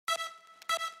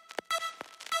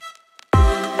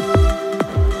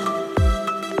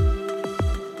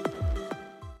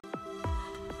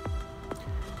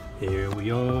Here we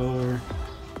are.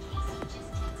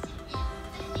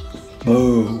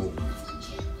 Boom.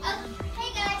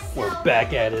 Hey guys, We're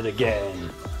back at it again.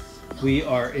 We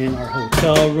are in our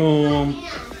hotel room.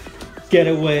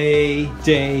 Getaway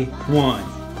day 1.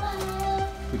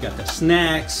 We got the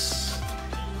snacks.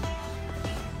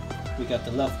 We got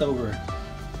the leftover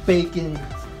bacon,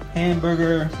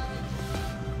 hamburger.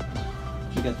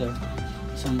 We got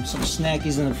some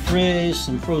snackies in the fridge,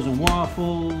 some frozen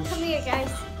waffles. come here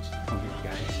guys. Come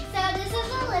here, guys. So this is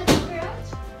the living room.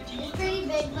 It's pretty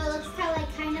big, but looks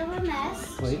kind of a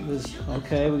mess. Wait,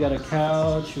 okay, we got a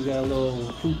couch, we got a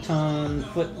little futon,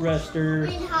 footrester.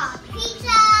 We have pizza.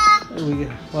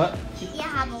 What? You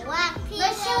have a wet pizza.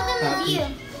 Let's show them the view.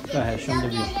 Go ahead, show them the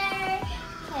view.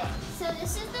 Okay, so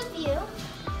this is the view.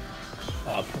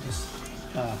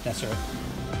 That's right.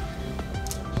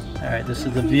 All right, this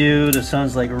is the view. The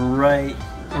sun's like right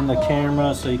in the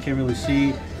camera, so you can't really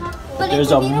see. But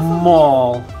there's a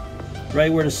mall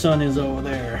right where the sun is over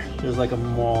there. There's like a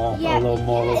mall, a little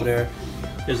mall over there.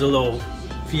 There's a little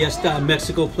Fiesta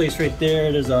Mexico place right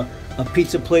there. There's a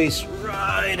pizza place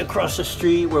right across the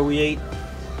street where we ate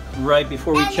right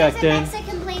before we checked in. There's a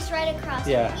Mexican place right across.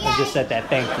 Yeah, I just said that.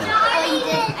 Thank you. Oh, you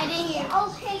did? I didn't hear.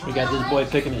 Okay. We got this boy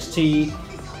picking his teeth.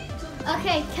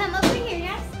 Okay, come over here,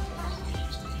 guys.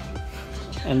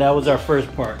 And that was our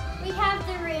first part. We have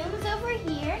the rooms over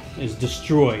here. It's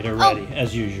destroyed already,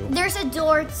 as usual. There's a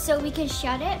door so we can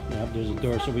shut it. Yep, there's a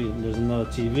door, so there's another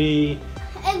TV.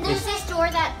 And there's this door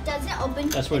that doesn't open.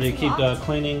 That's where they keep the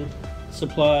cleaning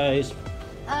supplies.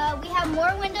 We have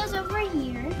more windows over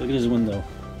here. Look at this window.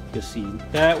 You can see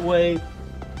that way.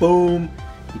 Boom.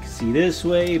 You can see this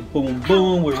way. Boom,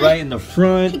 boom. We're right in the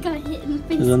front. I got hit in the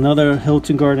face. There's another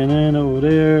Hilton Garden Inn over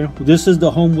there. This is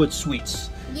the Homewood Suites.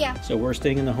 Yeah. So we're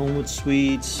staying in the Homewood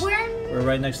Suites. We're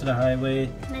right next to the highway.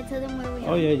 Can I tell them where we are?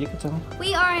 Oh yeah, you can tell them.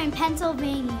 We are in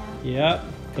Pennsylvania. Yeah,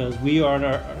 because we are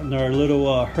on our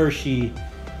little Hershey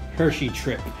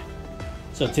trip.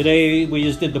 So today we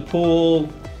just did the pool,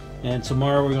 and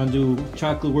tomorrow we're gonna do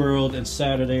Chocolate World, and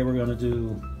Saturday we're gonna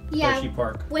do Hershey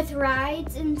Park with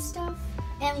rides and stuff.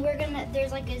 And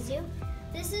there's like a zoo.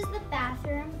 This is the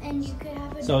bathroom, and you could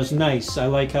have a. So it's nice. I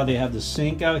like how they have the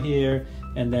sink out here,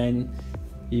 and then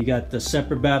you got the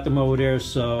separate bathroom over there,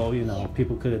 so you know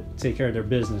people could take care of their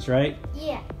business, right?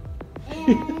 Yeah.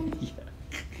 And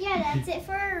yeah, that's it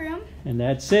for our room. And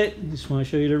that's it. Just want to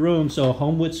show you the room. So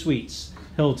Homewood Suites,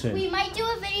 Hilton. We might do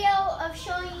a video of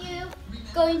showing you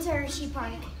going to Hershey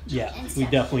Park. Yeah, we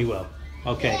definitely will.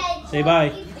 Okay, say bye.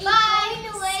 Bye.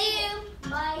 See you.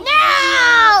 Bye.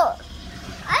 No!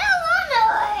 I don't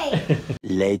want to wait.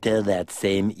 Later that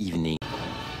same evening.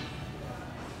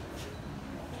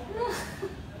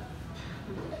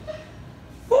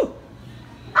 Oh!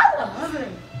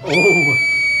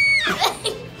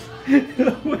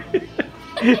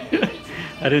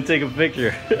 I didn't take a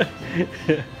picture.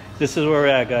 This is where we're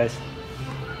at, guys.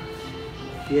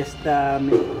 Fiesta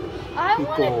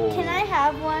Mexico. Can I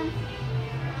have one?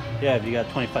 Yeah, if you got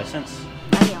 25 cents.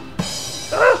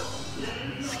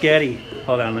 Scary.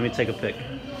 Hold on, let me take a pic.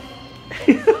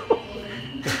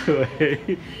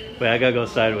 Wait, I gotta go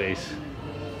sideways.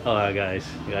 Hold on, guys.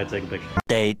 You gotta take a picture.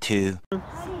 Day 2.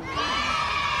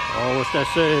 Oh, what's that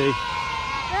say?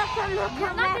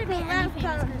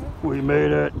 We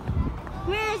made it.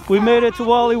 We made it to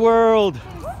Wally World.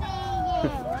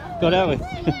 Go that way.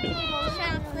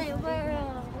 Chocolate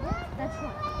World. Let's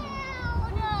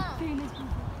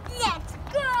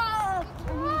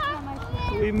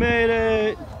go. We made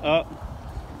it. Oh,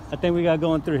 I think we got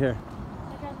going through here.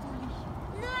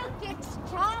 Look, it's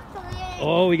chocolate.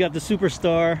 Oh, we got the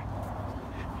superstar.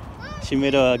 She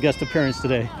made a guest appearance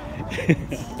today.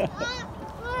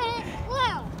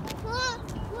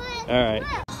 All right,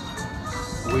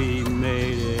 we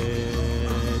made it.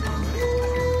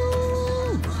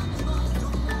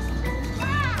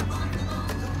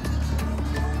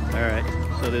 All right,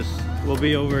 so we'll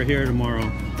be over here tomorrow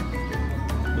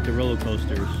with the roller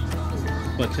coasters,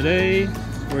 but today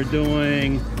we're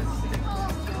doing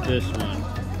this one.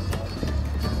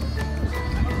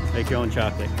 Make your own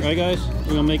chocolate, right, guys?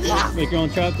 We're gonna make your own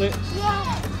chocolate.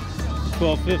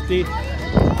 $12.50.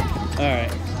 All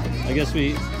right, I guess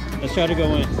let's try to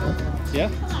go in. Yeah?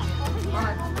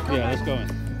 Yeah, let's go in.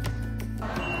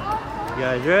 You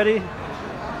guys ready?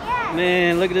 Yeah.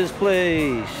 Man, look at this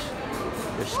place.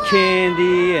 There's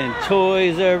candy and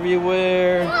toys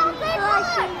everywhere. Chocolate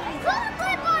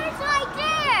bars right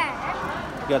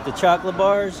there. You got the chocolate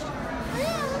bars.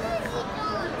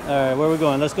 All right, where are we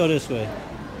going? Let's go this way.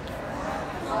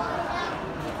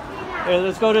 Hey,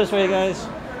 let's go this way, guys.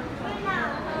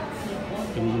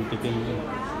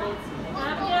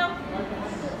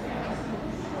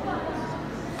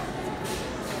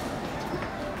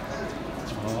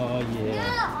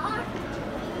 Yeah.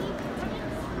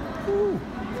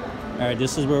 All right,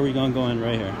 this is where we're gonna go in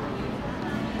right here.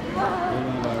 We're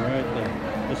gonna go right there.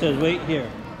 It says wait here.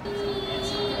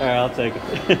 All right, I'll take it.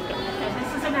 This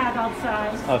is an adult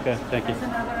size. Okay, thank you. There's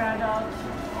another adult.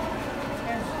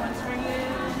 There's one's for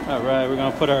you. All right, we're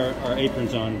gonna put our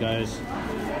aprons on, guys.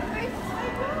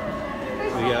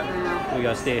 We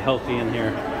got to stay healthy in here.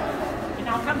 And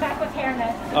I'll come back with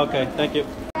hairnet. Okay, thank you.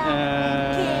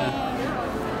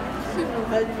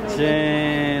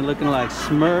 Jen, looking like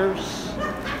Smurfs.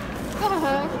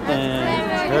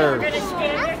 And We're going to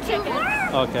scan your ticket.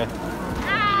 Okay,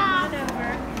 On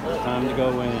over. time to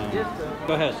go in.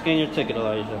 Go ahead, scan your ticket,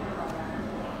 Elijah.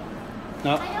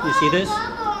 No, you see this?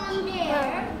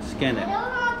 Scan it.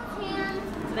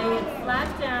 Lay it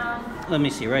flat down. Let me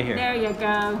see, right here. There you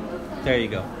go. There you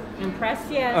go. And press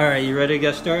yes. All right, you ready to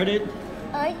get started?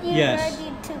 Are you Yes.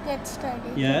 ready to get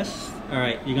started? Yes. All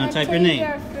right, you're gonna type your Say name.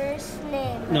 your first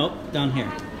name. Nope, down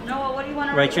here. Noah, what do you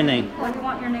want to Write your name. What do you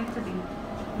want your name to be?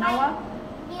 Noah?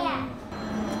 Yeah.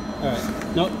 All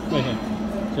right. Nope, right here.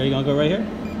 So you're gonna go right here?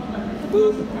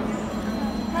 Boop.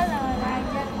 Hello,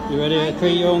 Elijah. You ready to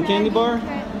create your own candy bar?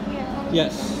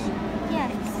 Yes.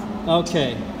 Yes. Yes.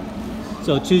 Okay.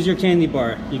 So choose your candy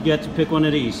bar. You get to pick one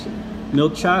of these.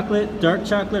 Milk chocolate, dark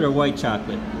chocolate, or white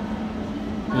chocolate?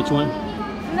 Which one?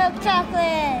 Milk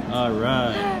chocolate. All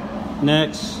right.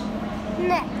 Next.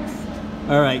 Next.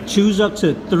 All right. Choose up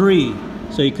to 3.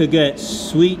 So you could get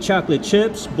sweet chocolate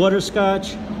chips,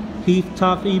 butterscotch, Heath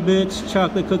toffee bits,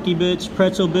 chocolate cookie bits,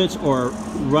 pretzel bits, or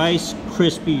rice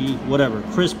crispy, whatever,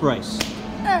 crisp rice.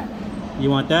 You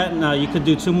want that? No, you could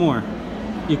do 2 more.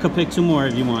 You could pick 2 more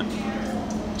if you want.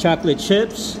 Chocolate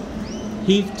chips,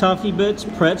 Heath toffee bits,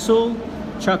 pretzel,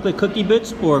 chocolate cookie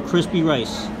bits, or crispy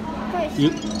rice.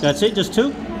 That's it, just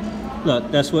 2?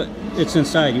 Look, that's what it's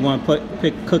inside. You want to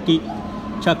pick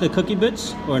chocolate cookie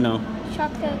bits or no?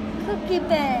 Chocolate cookie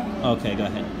bit. Okay, go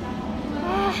ahead.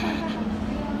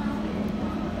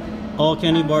 All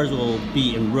candy bars will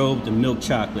be enrobed in milk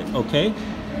chocolate, okay?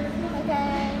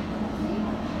 Okay.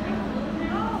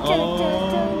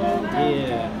 Oh,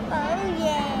 yeah. Oh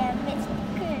yeah, Miss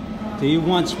Good. Do you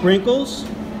want sprinkles?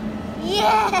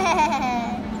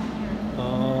 Yeah.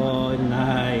 Oh,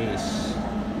 nice.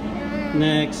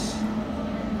 Next.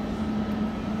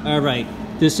 All right,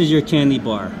 this is your candy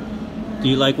bar. Do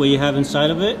you like what you have inside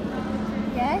of it?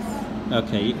 Yes.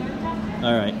 Okay.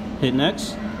 All right, hit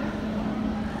next.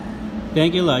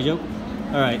 Thank you, Elijah.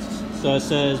 All right, so it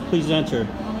says please enter,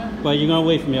 but you're gonna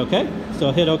wait for me, okay?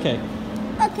 So hit okay.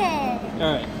 Okay.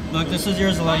 All right. Look, this is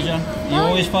yours, Elijah. You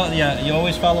always follow. Yeah, you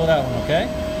always follow that one, okay?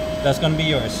 That's gonna be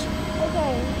yours.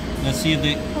 Okay. Let's see if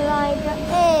they. Elijah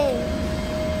A.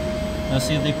 Let's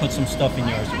see if they put some stuff in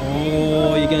yours.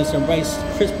 Oh, you're getting some Rice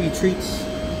Krispie treats.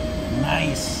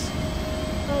 Nice.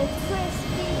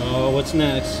 Crispy. Oh, what's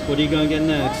next? What are you gonna get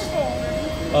next?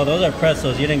 Oh, those are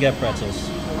pretzels. You didn't get pretzels.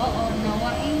 Uh-oh,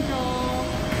 Noah Angel.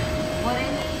 What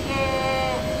did he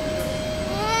get?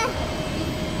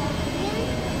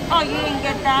 Oh, you didn't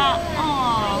get that?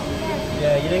 Oh.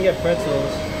 Yeah, you didn't get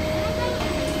pretzels.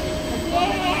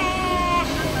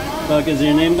 Look, is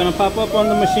your name gonna pop up on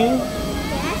the machine?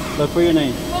 Yes. Look for your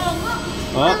name.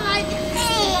 Oh,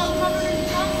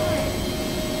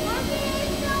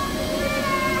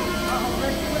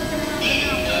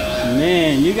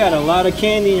 man, you got a lot of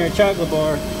candy in your chocolate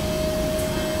bar.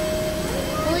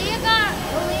 Leah got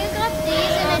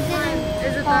these and it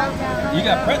didn't fall down. You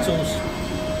got pretzels.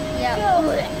 Yeah.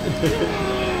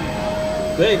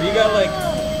 Babe, you got like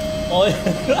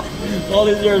all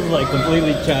these yours like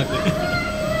completely chocolate.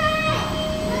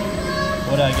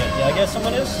 What did I get? Did I get some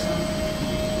of this?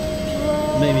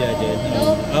 Maybe I did.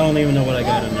 I don't even know what I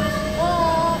got in this.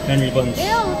 Henry Buns. Ew,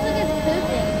 looks like it's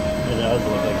pooping. It does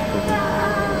look like pooping.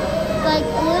 Like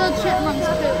a little chipmunk's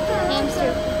poop.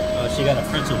 Hamster. Oh, she got a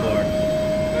pretzel bar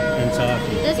and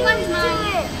toffee. This one's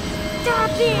mine.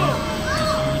 Stop it!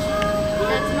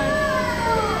 That's mine.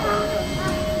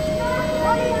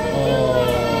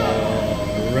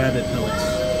 Oh, rabbit pellets.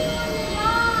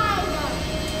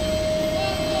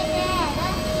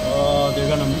 Oh, they're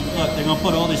gonna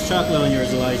put all this chocolate on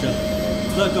yours, Elijah.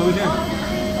 Look over here.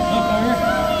 Look over here.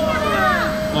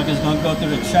 Look, it's gonna go through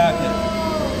the chocolate.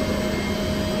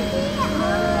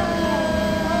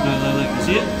 Look, you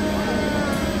see it?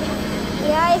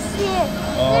 Yeah, I see it.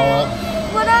 Oh.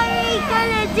 What are we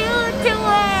gonna do to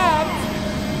it?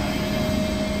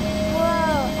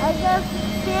 Whoa, I just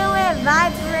feel it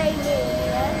vibrating.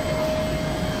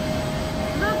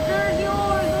 Look, there's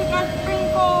yours. We got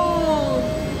sprinkles.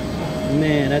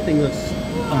 Man, that thing looks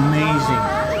amazing.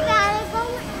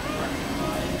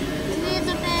 These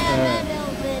are a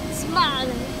little bit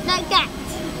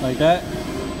Like that?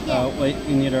 Yeah. Wait,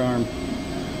 you need her arm.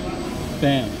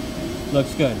 Bam.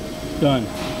 Looks good. Done.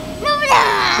 No,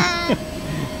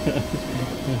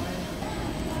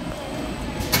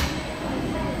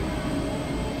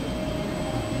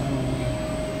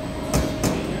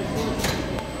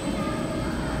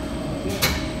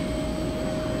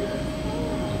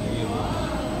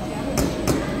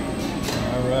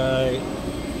 Alright.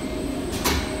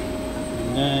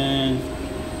 And then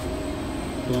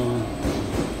boom.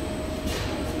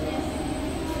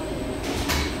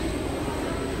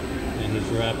 And he's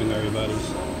wrapping everybody's.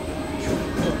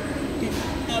 Oh, get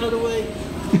out of the way.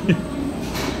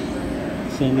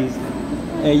 Cindy's.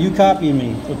 Hey, you copied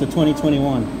me with the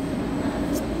 2021.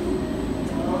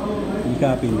 You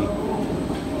copied me.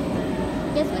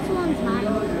 guess which one's mine?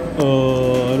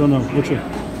 Oh, I don't know. Which one?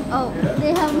 Oh,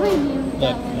 they have my name.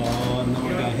 Look. Oh, no, we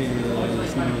got his.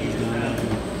 No, he's down there.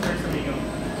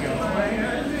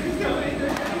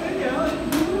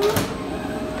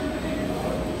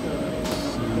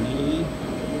 Cindy.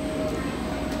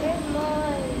 Here's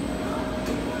mine.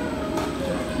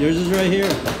 Yours is right here.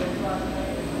 Here.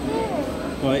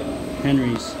 Right,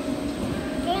 Henry's.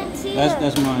 Can't see it.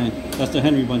 That's mine. That's the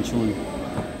Henry Bunch one.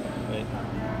 Wait.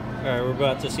 All right, we're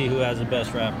about to see who has the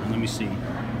best wrapper. Let me see.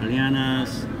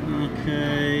 Eliana's.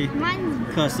 Okay.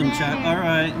 Mine's Custom better. chat. All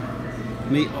right.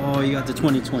 Me. Oh, you got the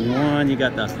 2021. You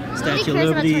got the Statue of Merry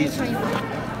Liberties. Christmas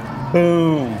 2021.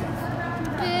 Boom. Boo.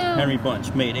 Henry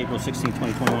Bunch, made April 16,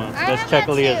 2021. I Let's have check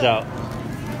that Aaliyah's too. out.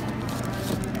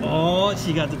 Oh,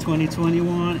 she got the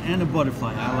 2021 and a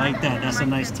butterfly. I like that. That's a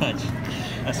nice touch.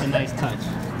 That's a nice touch.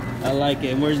 I like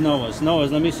it. Where's Noah's?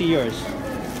 Noah's, let me see yours.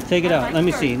 Take it out. Let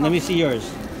me see. Let me see yours.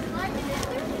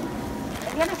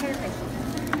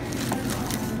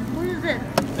 What is it?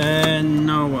 And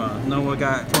Noah. Noah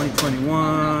got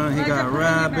 2021. He got a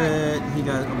rabbit. He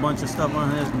got a bunch of stuff on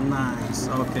his. Nice.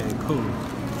 Okay, cool.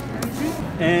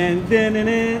 And then.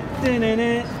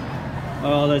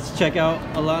 Oh, let's check out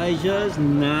Elijah's.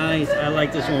 Nice. I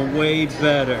like this one way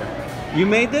better. You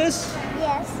made this?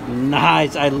 Yes.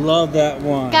 Nice. I love that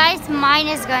one. Guys, mine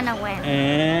is gonna win.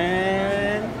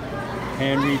 And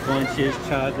Henry Bunch's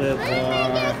chocolate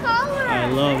bar. I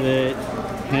love it.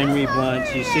 Henry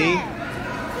Bunch. You see?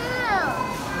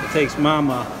 It takes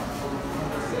mama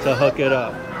to hook it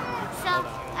up. So,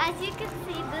 as you can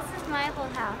see, this is my whole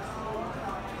house.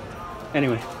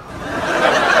 Anyway.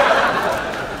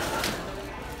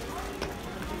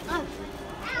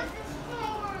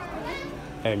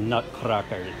 A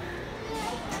nutcracker.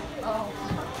 Oh.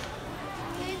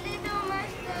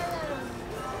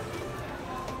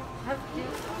 That's cute.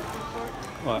 Short.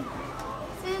 What?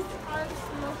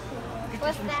 Get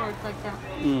What's you some that? shorts like that.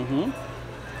 Mm-hmm.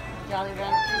 Jolly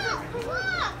Ranchers.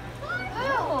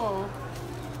 Oh.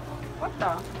 What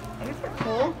the? These are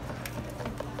cool.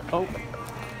 Oh.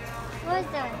 What's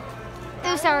that?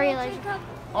 Oh, sorry, like.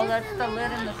 Oh, that's the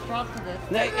lid and the straw to this.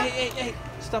 Hey.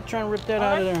 Stop trying to rip that Oh,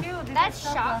 out of that's there. cute. These That's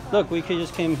are chocolate. Look, we could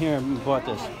just came here and bought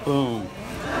this. Boom.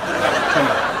 Come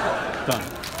on. Done.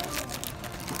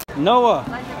 Noah,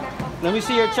 let me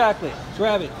see your chocolate.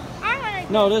 Grab it.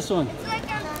 No, this one.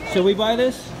 Should we buy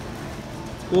this?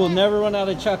 We'll never run out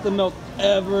of chocolate milk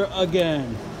ever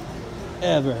again.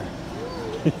 Ever.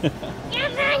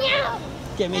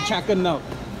 Give me chocolate milk.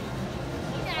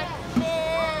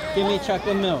 Give me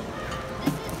chocolate milk.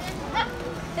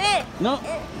 No,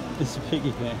 it's a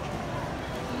piggy bank.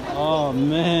 Oh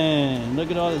man,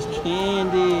 look at all this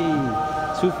candy.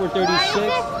 2 for $36. Me and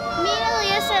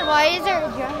Aaliyah said, why is there a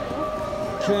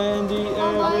jungle? Candy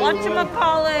everywhere.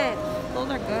 Whatchamacallit. Those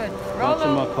are good. Rolo.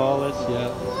 Whatchamacallits, yeah.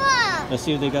 Let's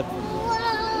see if they got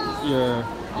your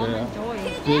Enjoy.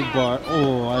 big bar.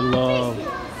 Oh, I love.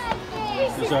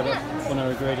 These are one of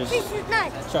the greatest This is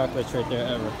nuts. chocolates right there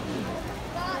ever.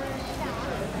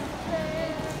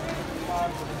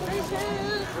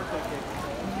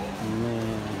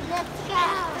 Man. Let's go.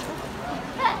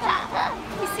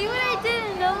 You see what I did,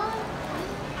 Noah?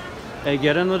 Hey,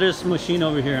 get under this machine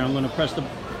over here. I'm gonna press the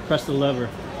lever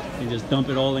and just dump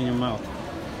it all in your mouth.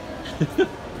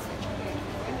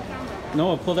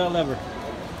 Noah, pull that lever.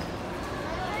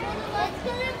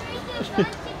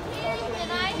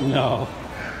 No.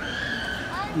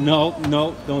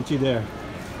 No, don't you dare.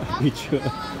 I'll beat you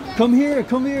up. Come here.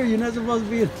 You're not supposed to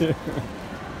be in there.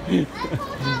 Hey.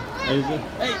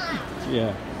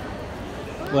 Yeah.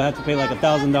 We'll have to pay like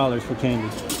 $1,000 for candy.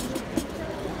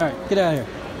 All right, get out of here.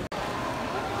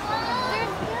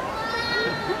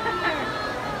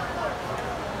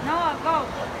 Noah, go.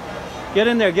 Get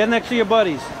in there. Get next to your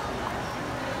buddies.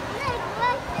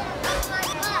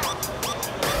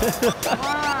 Come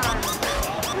on.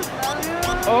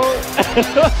 Oh!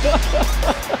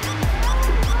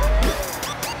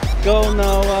 Go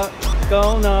Noah!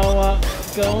 Go Noah!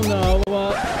 Go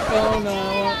Noah! Go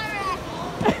Noah!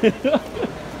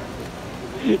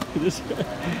 You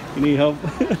need help?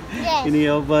 Yes. You need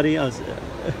help, buddy? Alright,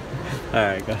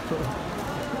 go.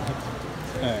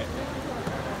 Alright.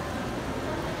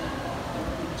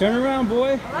 Turn around,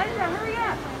 boy. Elijah, hurry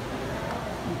up.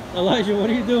 Elijah, what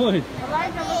are you doing?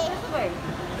 Elijah, look this way.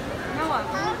 Noah.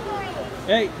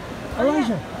 Hey,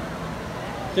 Elijah.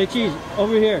 Say cheese.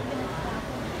 Over here.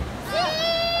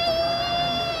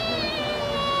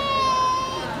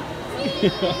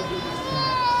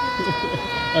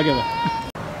 Okay.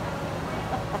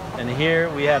 And here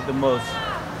we have the most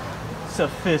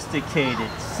sophisticated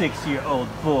 6-year-old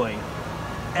boy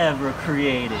ever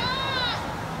created.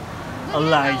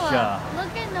 Elijah.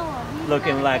 Look at Noah. He's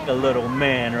Looking like a little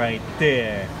man right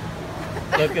there.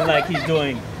 Looking like he's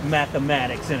doing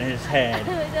mathematics in his head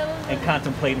and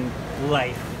contemplating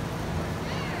life.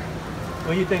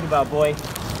 What do you think about, boy?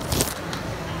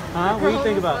 Huh? What do you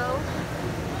think about?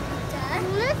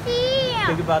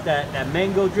 Think about that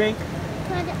mango drink?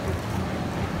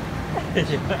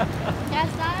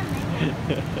 That's not a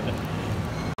mango.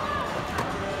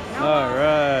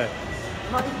 Alright.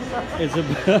 It's a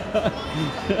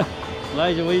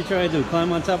Elijah, what are you trying to do?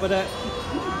 Climb on top of that?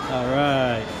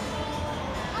 Alright.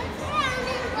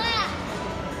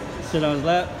 Sit on his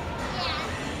lap?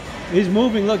 Yeah. He's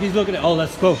moving, look, he's looking at. Oh,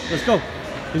 let's go, let's go.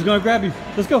 He's gonna grab you.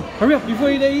 Let's go. Hurry up before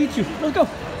they eat you. Let's go.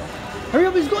 Hurry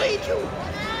up, he's gonna eat you.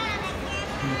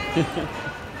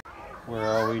 Where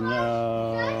are we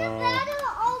now?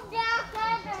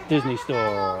 Disney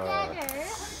store.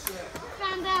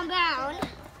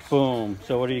 Boom.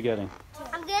 So what are you getting?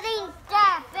 I'm getting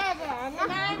that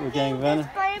Venom. We're getting Venom?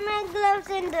 Spider-Man gloves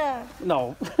in there.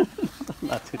 No.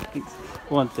 Not two things.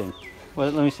 One thing.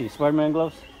 Let me see. Spider-Man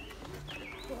gloves?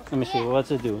 Let me see.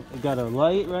 What's it do? It got a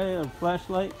light, right? A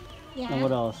flashlight? Yeah. And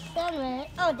what else?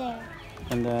 Oh, there.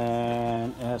 And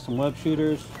then it has some web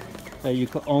shooters that you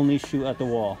can only shoot at the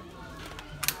wall.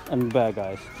 And bad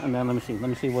guys. And then let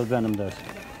me see what Venom does.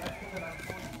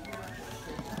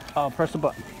 Oh, press the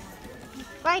button.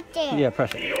 Right there. Yeah,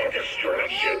 press it. Your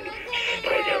destruction,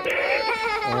 Spider-Man.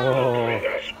 Oh.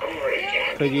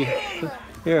 Piggy.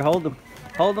 Here, hold him.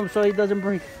 Hold him so he doesn't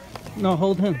break. No,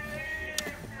 hold him.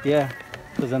 Yeah,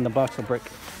 because then the box will break.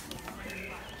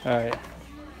 Alright.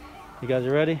 You guys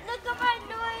are ready? Look at my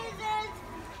noises.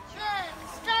 The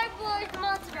Star Wars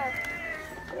monster.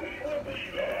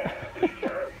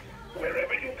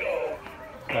 Wherever you go.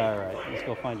 Alright, let's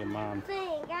go find your mom.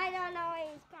 Thing, I don't know where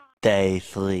he's from. Day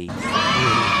 3.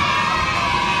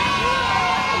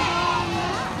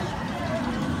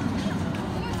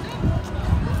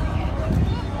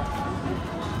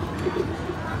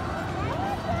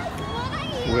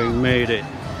 We made it.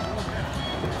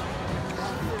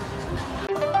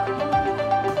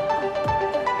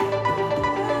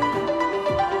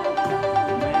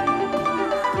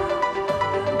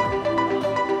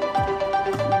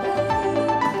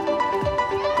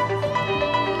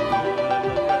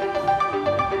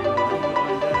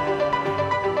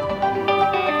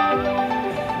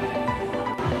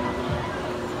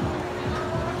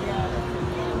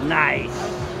 Nice.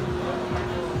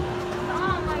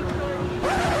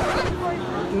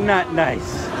 Not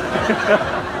nice.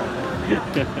 We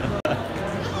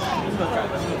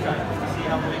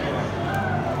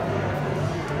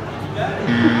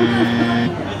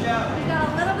got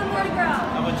a little bit more to go.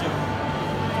 How about you?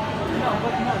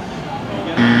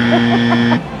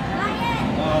 Not yet.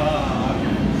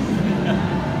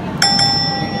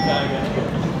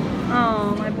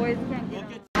 Oh, my boys can't get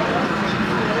it.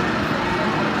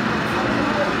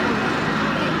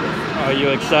 Are you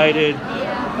excited?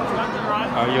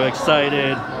 Are you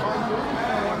excited?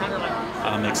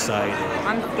 I'm excited.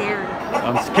 I'm scared.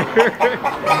 I'm scared.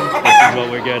 This is what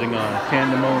we're getting on.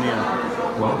 Pandemonium.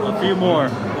 A few more.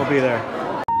 We'll be there.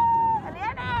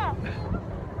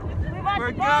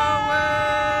 We're going!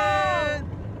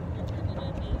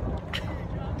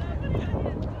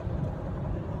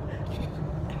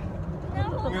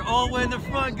 We're all the way in the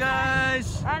front,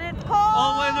 guys. And it's cold.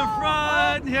 All the way in the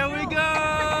front. Here we go.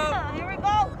 Here we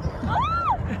go.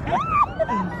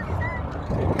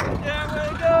 There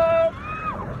we go.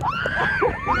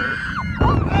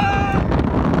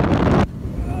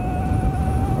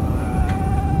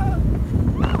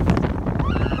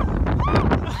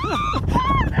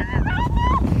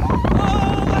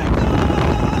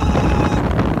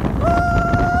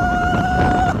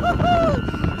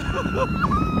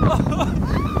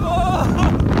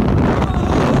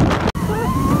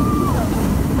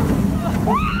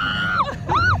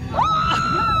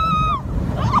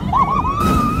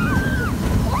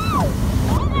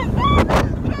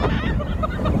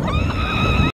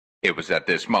 was at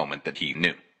this moment that he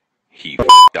knew. He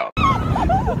f***ed up.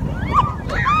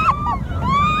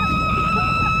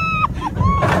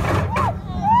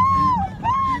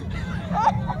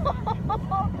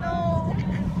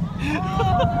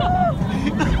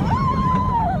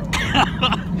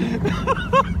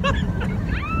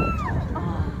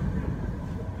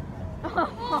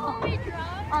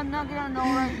 I'm not gonna know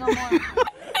right no more.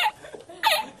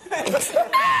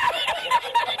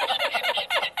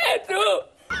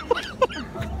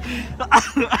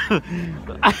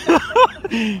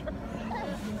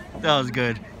 That was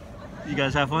good. You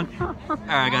guys have fun? Alright,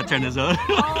 I gotta turn this on.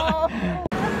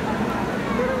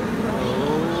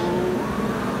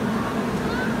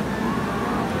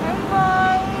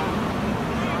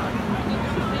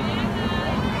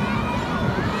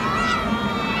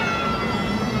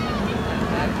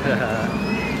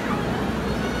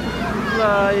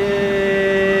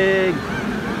 Flying!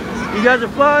 You guys are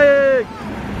flying!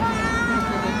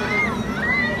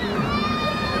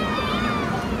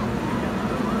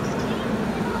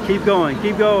 Keep going,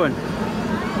 keep going. Maybe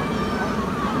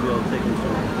I'll take this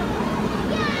one.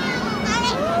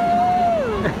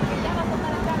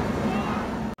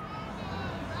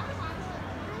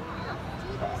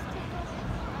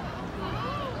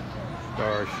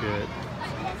 Star shit.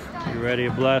 You ready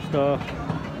to blast off?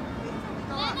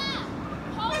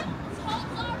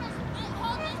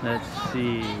 Let's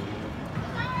see.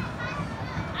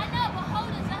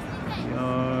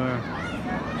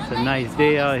 It's a nice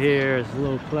day out here. It's a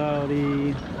little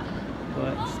cloudy,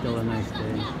 but it's still a nice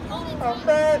day.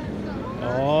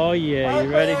 Oh yeah,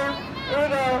 you ready?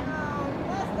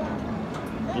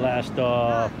 Blast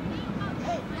off.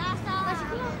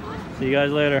 See you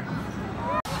guys later.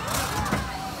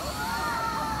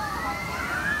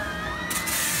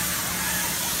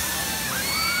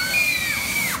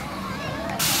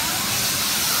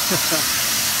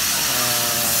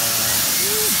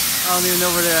 I don't even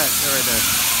know where they're at. They're right there.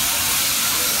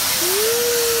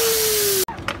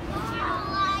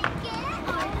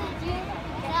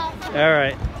 All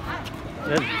right,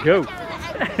 let's go.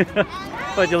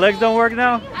 But your legs don't work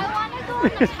now? I want to go on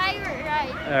the pirate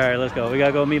ride. All right, let's go. We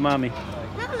gotta go meet mommy. No,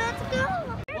 let's go.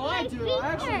 Oh, I do. I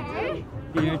actually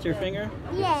do. You hurt your finger?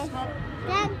 Yes.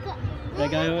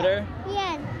 That guy over there?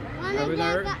 Yes. Are we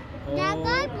gonna hurt? That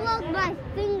guy broke my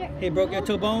finger. He broke your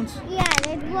 2 bones? Yeah,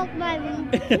 they broke my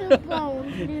 2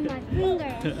 bones in my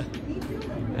finger.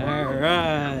 All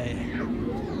right.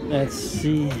 Let's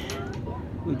see.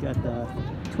 We got the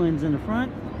twins in the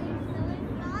front.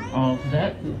 All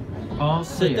set. All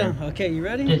clear. Sit down. Okay, you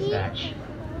ready? Dispatch.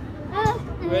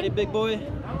 You ready, big boy?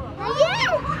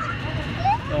 Yes.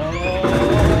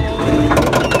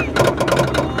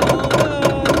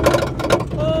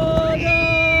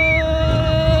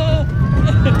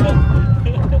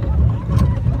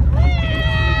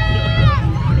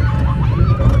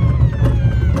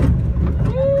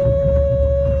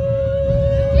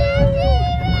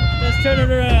 Let's turn it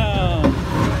around.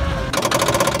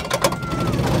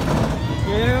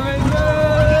 Here we go.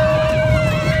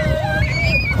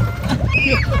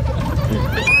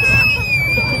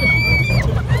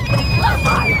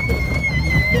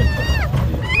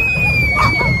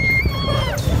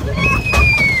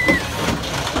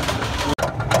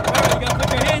 Alright, you gotta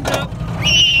put your hands up.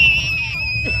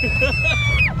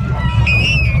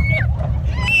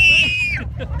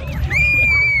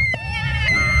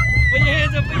 Put your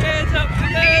hands up, put your hands up, put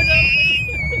your hands up.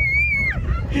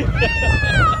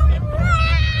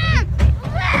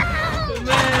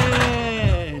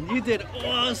 Man, you did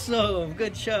awesome.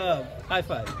 Good job. High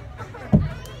five.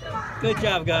 Good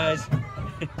job, guys.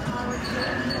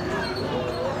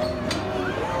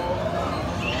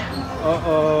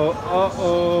 Uh-oh,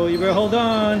 uh-oh. You better hold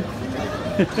on.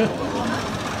 You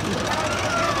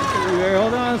better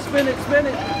hold on. Spin it, spin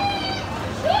it.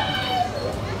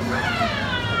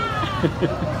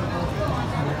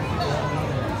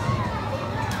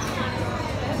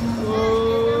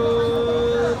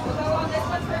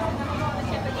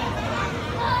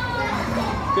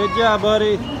 Good job,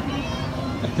 buddy.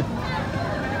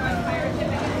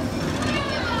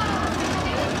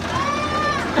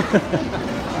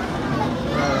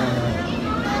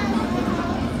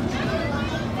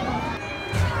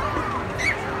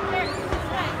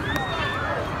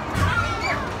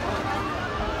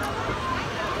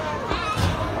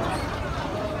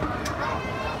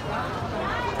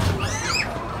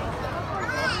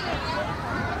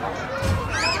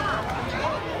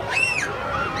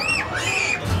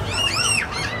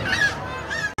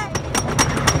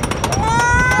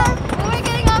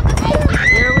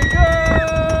 Here we go!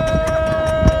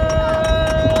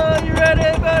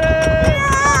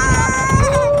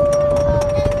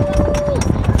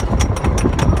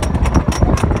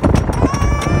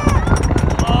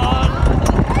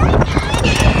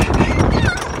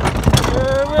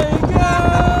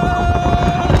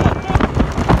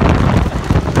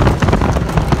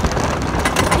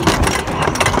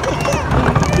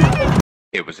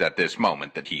 this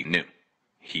moment that he knew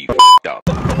he f***ed up.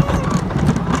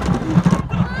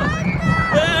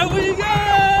 There we go!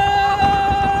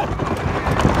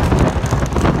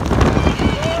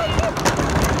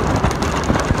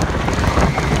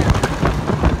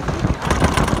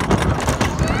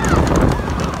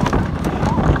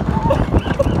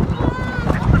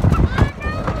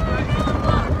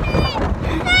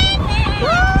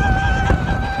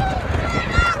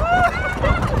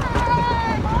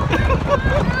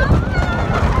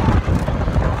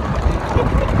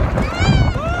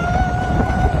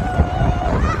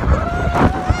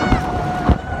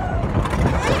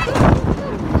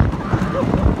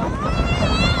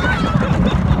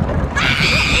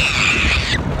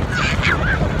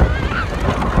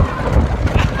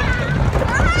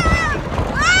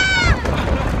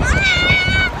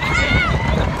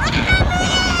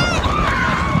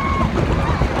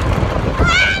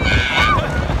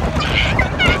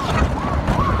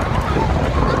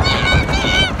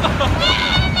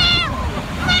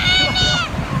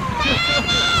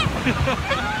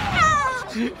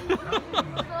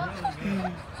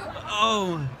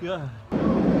 Oh my god.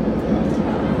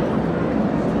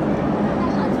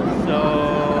 So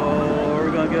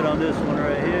we're gonna get on this one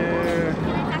right here.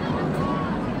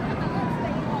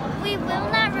 We will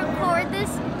not record this.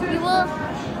 We will.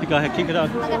 Go ahead, kick it out.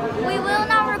 Okay. We will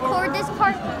not record this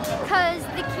part because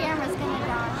the camera's gonna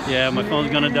die. Yeah, my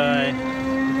phone's gonna die.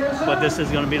 But this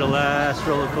is gonna be the last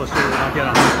roller coaster we're gonna get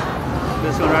on.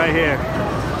 This one right here.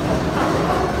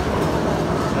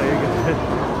 There you go.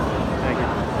 Thank you.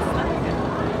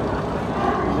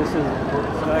 This is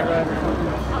Skyride or something?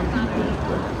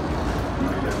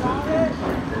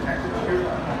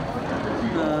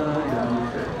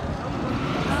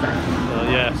 So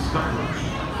yes.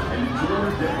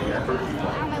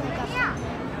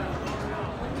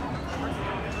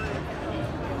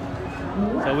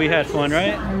 So we had fun,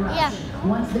 right? Yeah.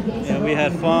 Yeah, we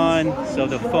had fun. So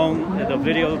the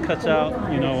video cuts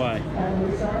out. You know why?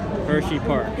 Hershey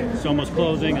Park. It's almost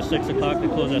closing at 6 o'clock. They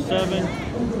close at 7.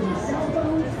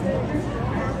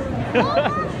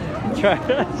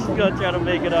 Gonna try to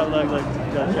make it out like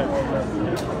gonna try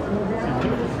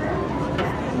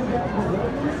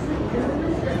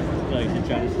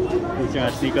he's trying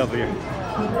to sneak up here.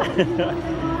 I'm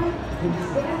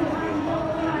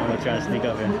gonna try to sneak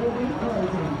up here.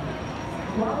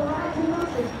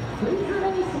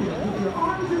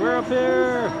 We're up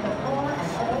here.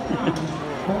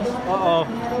 Uh-oh.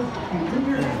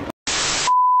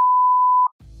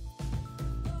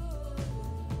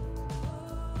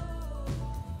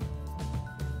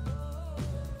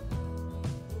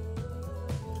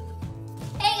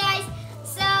 Hey guys,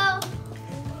 so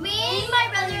me and my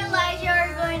brother Elijah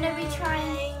are going to be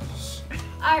trying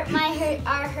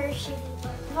our Hershey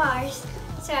bars.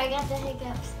 So I got the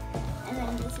hiccups, and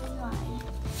then this is mine.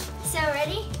 So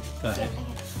ready? Go ahead. Okay.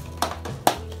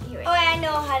 You ready? Oh, I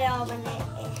know how to open it.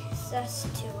 It's just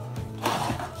too.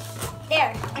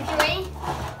 There. Okay, ready?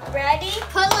 Ready?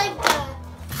 Put like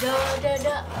the.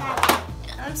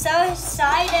 I'm so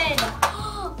excited.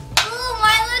 Ooh,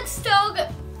 mine looks so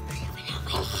good.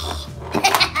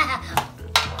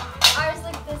 Ours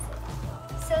look this.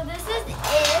 So this is it.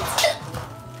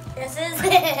 This is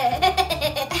it.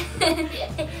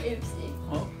 Oopsie.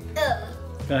 Oh.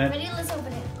 Go ahead. Ready? Let's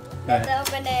open it. Go ahead. Let's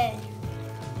open it.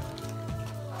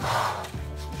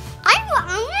 I'm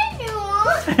gonna do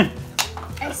one.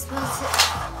 Explosive.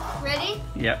 Ready?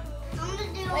 Yep. I'm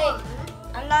gonna do one.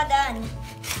 I'm not done.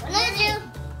 I'm gonna do.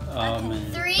 Oh Okay. man.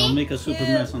 3, Don't make a super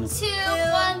mess on the 2,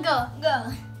 1, go.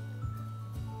 Go.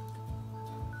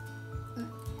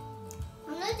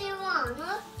 I'm gonna do one.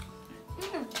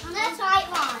 I'm gonna try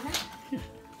one.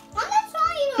 I'm gonna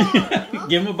try one.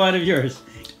 Give him a bite of yours.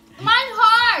 Mine's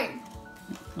hard.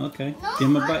 Okay. No, Give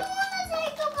him a I bite. don't want to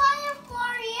take a bite of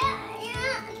flour yet.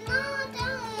 Yeah, no,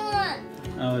 that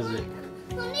one. How is it?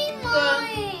 Only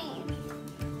mine.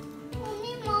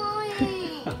 Only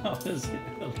mine. How is it,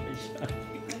 Alicia?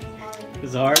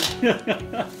 It's hard. I'm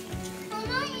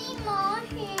not eating mine.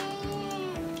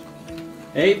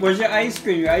 Hey, where's your ice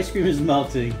cream? Your ice cream is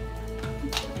melting.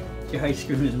 Your ice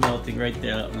cream is melting right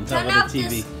there on top of the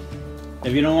TV.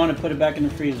 If you don't want to, put it back in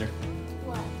the freezer.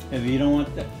 What? If you don't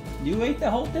want that, you ate the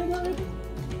whole thing already?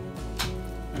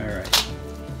 All right.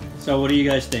 So what do you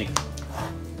guys think?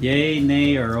 Yay,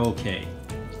 nay, or okay?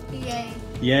 Yay.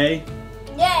 Yay?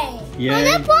 Yay. Yay. I'm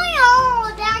gonna point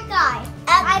out that guy.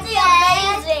 That's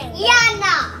amazing.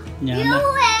 Yana. Yana. You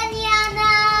and Yana.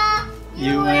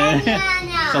 You win.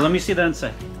 Yana. So let me see the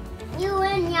inside. You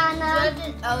and Yana.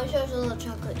 Oh, it shows a little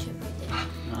chocolate chip right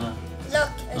there.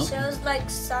 Look, it shows like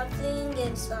something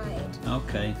inside.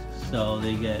 Okay. So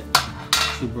they get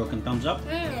 2 broken thumbs up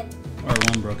or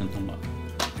 1 broken thumb up.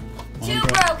 2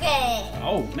 broken.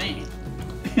 Oh man.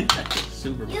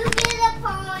 Super. You get a point.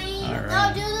 All right.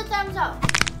 No, do the thumbs up.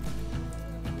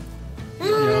 You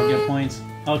don't get points.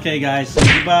 Okay, guys. Say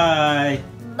goodbye.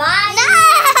 Bye.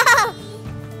 No.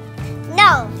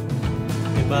 No.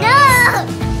 Goodbye.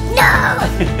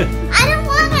 No. No.